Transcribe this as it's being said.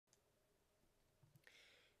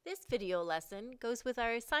This video lesson goes with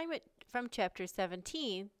our assignment from Chapter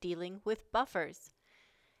 17, dealing with buffers.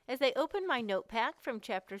 As I open my notepad from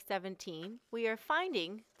Chapter 17, we are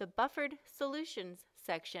finding the Buffered Solutions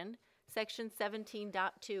section, Section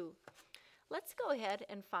 17.2. Let's go ahead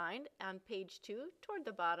and find on page 2, toward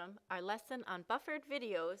the bottom, our lesson on buffered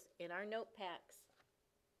videos in our notepacks.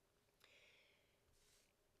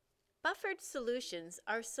 Buffered solutions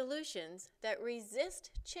are solutions that resist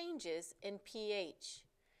changes in pH.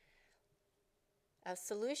 A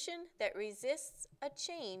solution that resists a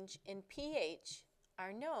change in pH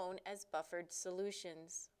are known as buffered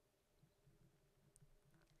solutions.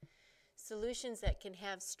 Solutions that can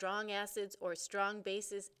have strong acids or strong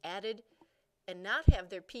bases added and not have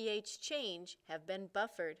their pH change have been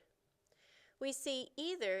buffered. We see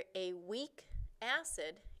either a weak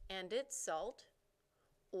acid and its salt,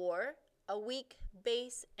 or a weak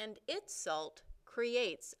base and its salt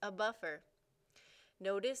creates a buffer.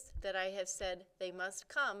 Notice that I have said they must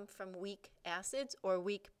come from weak acids or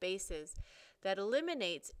weak bases. That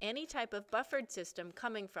eliminates any type of buffered system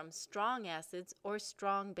coming from strong acids or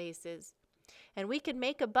strong bases. And we can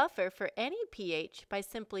make a buffer for any pH by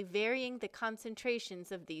simply varying the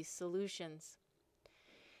concentrations of these solutions.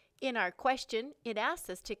 In our question, it asks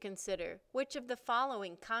us to consider which of the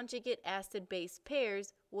following conjugate acid-base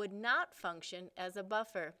pairs would not function as a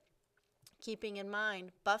buffer. Keeping in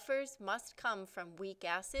mind, buffers must come from weak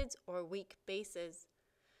acids or weak bases.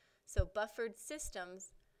 So buffered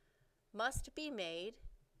systems must be made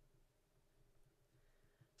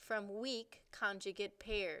from weak conjugate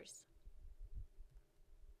pairs.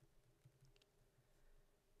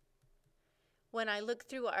 When I look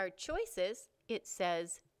through our choices, it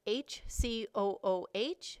says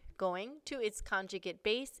HCOOH going to its conjugate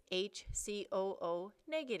base HCOO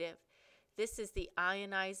negative. This is the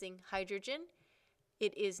ionizing hydrogen.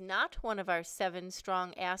 It is not one of our 7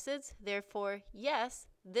 strong acids, therefore, yes,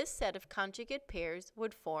 this set of conjugate pairs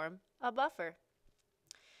would form a buffer.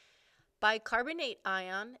 Bicarbonate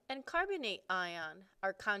ion and carbonate ion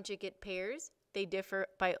are conjugate pairs. They differ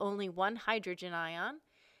by only 1 hydrogen ion.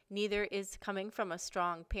 Neither is coming from a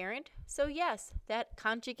strong parent, so yes, that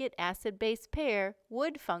conjugate acid-base pair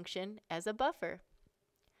would function as a buffer.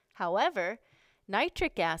 However,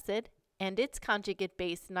 nitric acid and its conjugate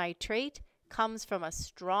base nitrate comes from a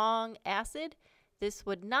strong acid. This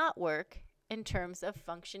would not work in terms of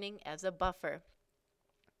functioning as a buffer.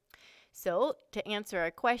 So, to answer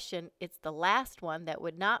our question, it's the last one that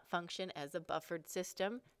would not function as a buffered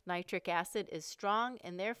system. Nitric acid is strong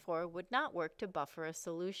and therefore would not work to buffer a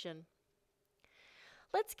solution.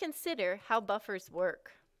 Let's consider how buffers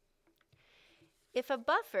work. If a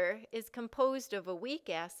buffer is composed of a weak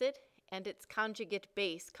acid and its conjugate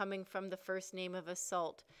base coming from the first name of a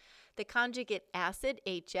salt, the conjugate acid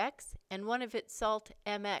HX and one of its salt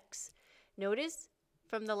MX. Notice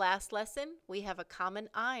from the last lesson we have a common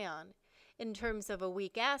ion. In terms of a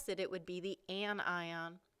weak acid, it would be the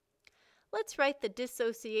anion. Let's write the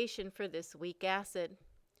dissociation for this weak acid.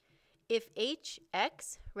 If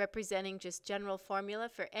HX, representing just general formula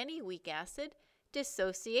for any weak acid,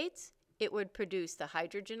 dissociates, it would produce the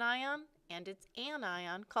hydrogen ion and its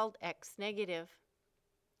anion called X negative.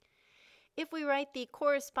 If we write the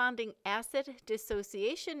corresponding acid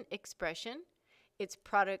dissociation expression, its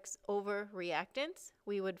products over reactants,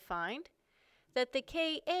 we would find that the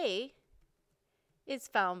Ka is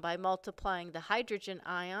found by multiplying the hydrogen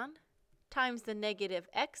ion times the negative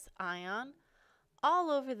X ion all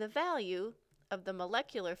over the value of the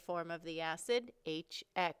molecular form of the acid,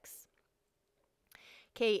 HX.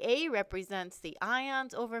 Ka represents the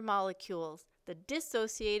ions over molecules, the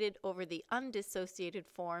dissociated over the undissociated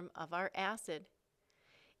form of our acid.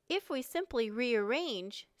 If we simply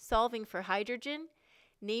rearrange, solving for hydrogen,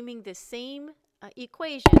 naming the same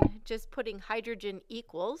equation, just putting hydrogen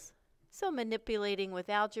equals, so manipulating with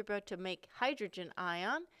algebra to make hydrogen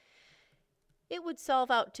ion, it would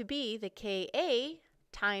solve out to be the Ka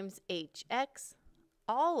times HX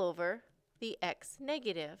all over the X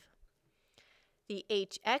negative. The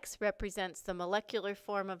HX represents the molecular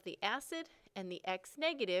form of the acid, and the X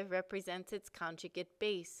negative represents its conjugate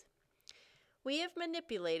base. We have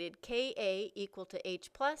manipulated Ka equal to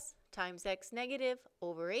H plus times X negative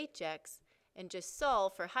over HX and just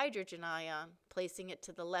solve for hydrogen ion, placing it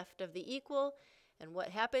to the left of the equal, and what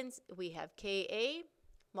happens? We have Ka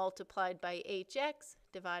multiplied by HX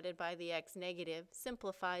divided by the X negative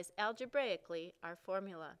simplifies algebraically our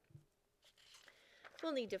formula.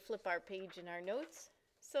 We'll need to flip our page in our notes,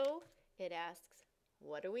 so it asks,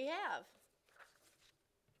 what do we have?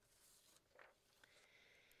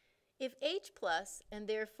 If H plus and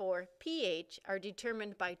therefore pH are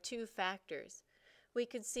determined by 2 factors, We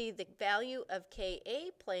could see the value of Ka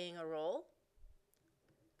playing a role.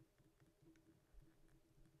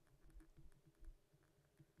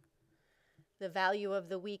 The value of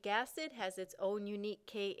the weak acid has its own unique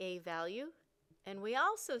Ka value. And we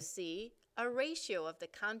also see a ratio of the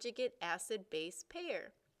conjugate acid-base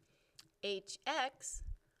pair, Hx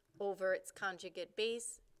over its conjugate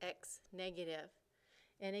base, X negative.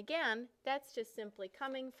 And again, that's just simply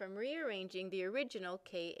coming from rearranging the original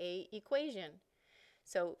Ka equation.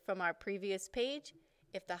 So from our previous page,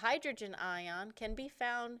 if the hydrogen ion can be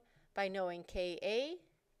found by knowing Ka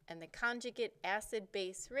and the conjugate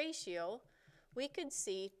acid-base ratio, we could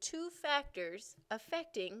see two factors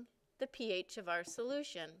affecting the pH of our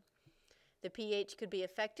solution. The pH could be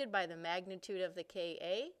affected by the magnitude of the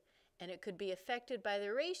Ka, and it could be affected by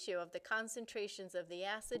the ratio of the concentrations of the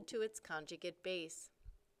acid to its conjugate base.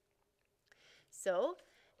 So,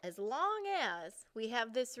 as long as we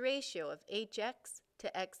have this ratio of Hx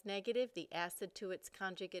to X negative, the acid to its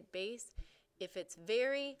conjugate base, if it's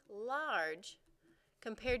very large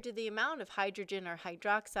compared to the amount of hydrogen or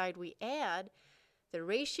hydroxide we add, the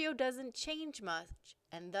ratio doesn't change much,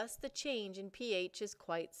 and thus the change in pH is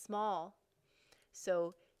quite small.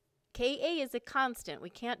 So Ka is a constant. We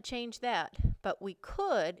can't change that, but we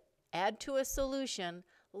could add to a solution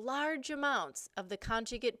large amounts of the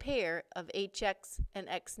conjugate pair of Hx and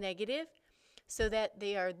X negative so that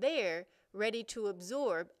they are there ready to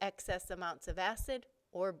absorb excess amounts of acid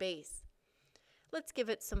or base. Let's give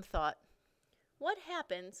it some thought. What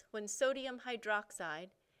happens when sodium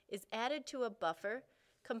hydroxide is added to a buffer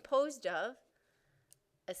composed of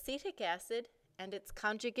acetic acid and its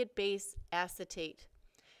conjugate base acetate,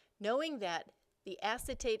 knowing that the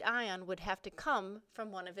acetate ion would have to come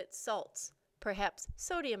from one of its salts, perhaps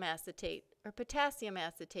sodium acetate or potassium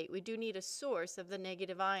acetate? We do need a source of the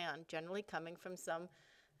negative ion, generally coming from some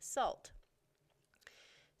salt.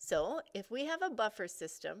 So if we have a buffer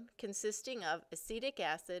system consisting of acetic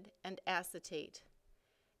acid and acetate,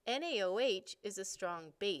 NaOH is a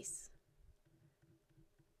strong base.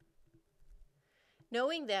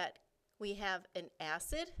 Knowing that we have an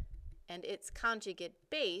acid and its conjugate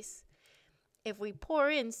base, if we pour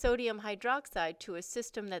in sodium hydroxide to a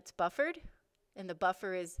system that's buffered, and the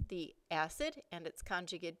buffer is the acid and its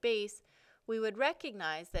conjugate base, we would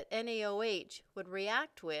recognize that NaOH would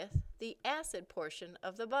react with the acid portion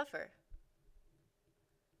of the buffer.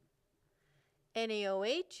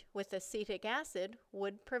 NaOH with acetic acid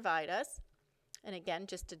would provide us, and again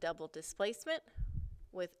just a double displacement,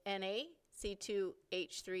 with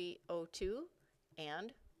NaC2H3O2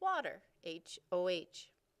 and water, HOH.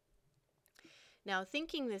 Now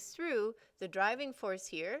thinking this through, the driving force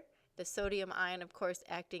here, the sodium ion of course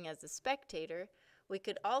acting as a spectator, we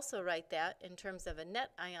could also write that in terms of a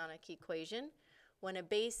net ionic equation. When a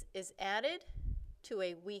base is added to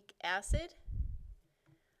a weak acid,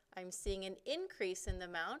 I'm seeing an increase in the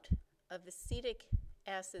amount of acetic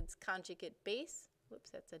acid's conjugate base,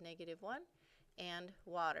 whoops, that's a -1, and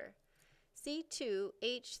water.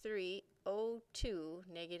 C2H3O2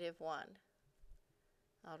 -1.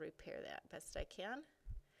 I'll repair that best I can.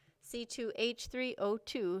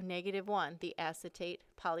 C2H3O2 -1, the acetate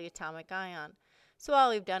polyatomic ion. So all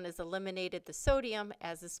we've done is eliminated the sodium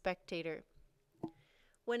as a spectator.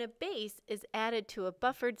 When a base is added to a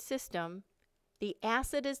buffered system, the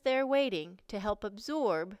acid is there waiting to help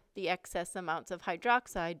absorb the excess amounts of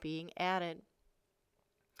hydroxide being added.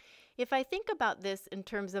 If I think about this in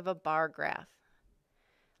terms of a bar graph,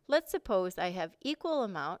 let's suppose I have equal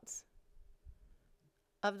amounts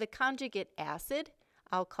of the conjugate acid,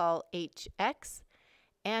 I'll call Hx,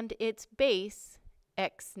 and its base,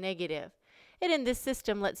 X negative. And in this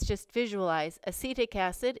system, let's just visualize acetic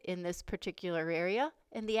acid in this particular area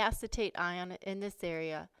and the acetate ion in this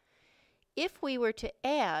area. If we were to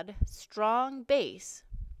add strong base,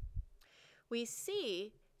 we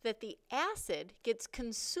see that the acid gets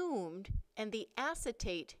consumed and the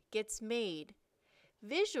acetate gets made.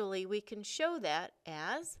 Visually, we can show that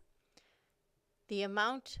as the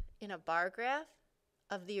amount in a bar graph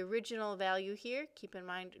of the original value here. Keep in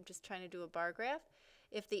mind, I'm just trying to do a bar graph.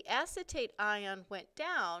 If the acetate ion went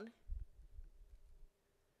down,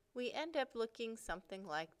 we end up looking something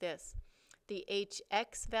like this. The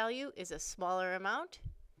Hx value is a smaller amount,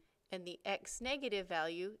 and the X negative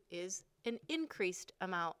value is an increased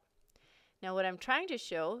amount. Now what I'm trying to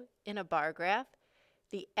show in a bar graph,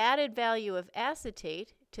 the added value of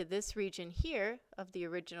acetate to this region here of the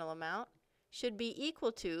original amount should be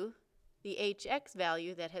equal to the Hx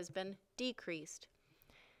value that has been decreased.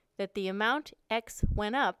 That the amount X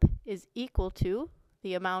went up is equal to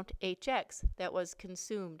the amount Hx that was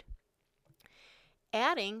consumed.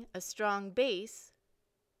 Adding a strong base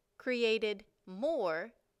created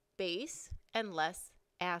more base and less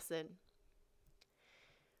acid.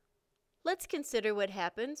 Let's consider what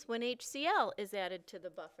happens when HCl is added to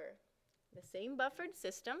the buffer. The same buffered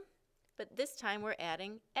system, but this time we're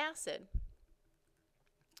adding acid.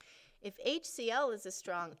 If HCl is a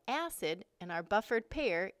strong acid and our buffered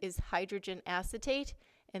pair is hydrogen acetate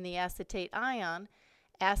and the acetate ion,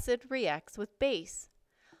 acid reacts with base.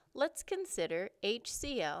 Let's consider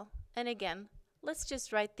HCl, and again, let's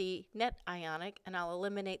just write the net ionic and I'll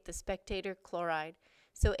eliminate the spectator chloride.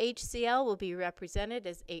 So HCl will be represented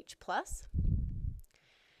as H+.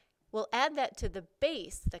 We'll add that to the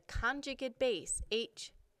base, the conjugate base,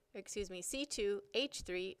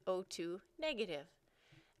 C2H3O2 negative.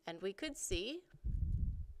 And we could see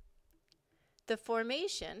the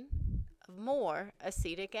formation of more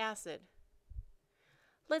acetic acid.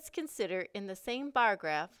 Let's consider in the same bar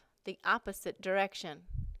graph the opposite direction.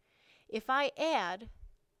 If I add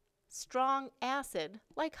strong acid,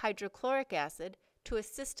 like hydrochloric acid, to a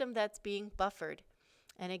system that's being buffered,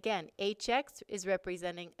 and again, HX is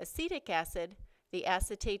representing acetic acid, the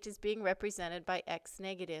acetate is being represented by X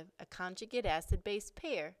negative, a conjugate acid-base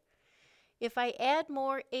pair. If I add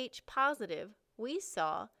more H positive, we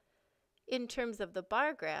saw, in terms of the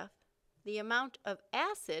bar graph, the amount of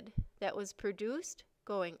acid that was produced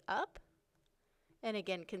going up, and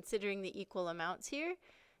again, considering the equal amounts here,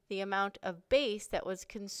 the amount of base that was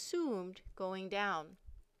consumed going down.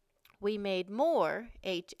 We made more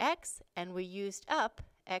HX and we used up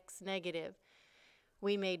X negative.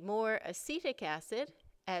 We made more acetic acid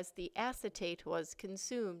as the acetate was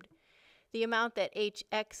consumed. The amount that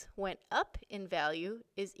HX went up in value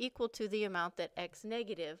is equal to the amount that X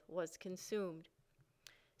negative was consumed.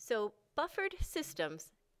 So buffered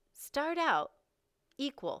systems start out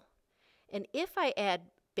equal. And if I add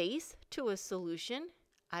base to a solution,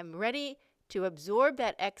 I'm ready to absorb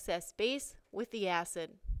that excess base with the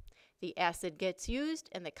acid. The acid gets used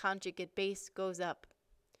and the conjugate base goes up.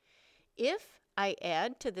 If I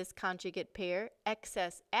add to this conjugate pair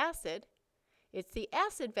excess acid, it's the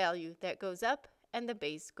acid value that goes up and the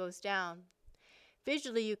base goes down.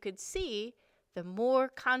 Visually, you could see the more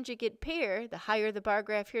conjugate pair, the higher the bar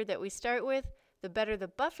graph here that we start with, the better the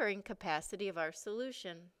buffering capacity of our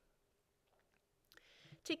solution.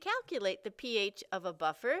 To calculate the pH of a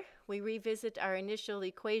buffer, we revisit our initial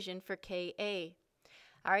equation for Ka. I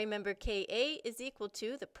remember Ka is equal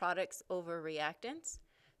to the products over reactants.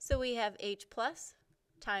 So we have H plus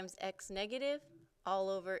times X negative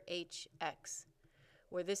all over Hx,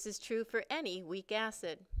 where this is true for any weak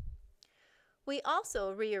acid. We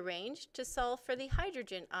also rearranged to solve for the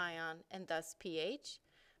hydrogen ion and thus pH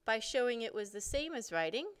by showing it was the same as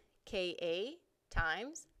writing Ka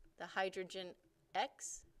times the hydrogen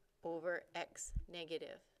X over X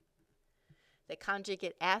negative, the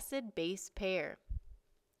conjugate acid-base pair.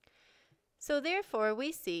 So therefore,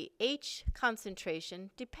 we see H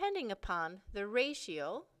concentration depending upon the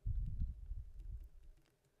ratio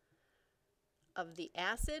of the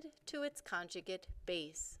acid to its conjugate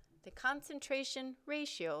base, the concentration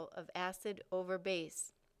ratio of acid over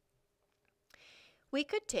base. We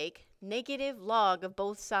could take negative log of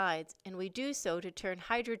both sides, and we do so to turn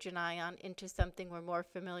hydrogen ion into something we're more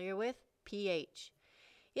familiar with, pH.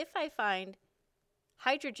 If I find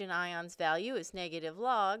hydrogen ion's value is negative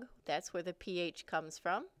log, that's where the pH comes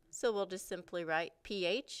from. So we'll just simply write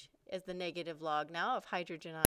pH as the negative log now of hydrogen ion.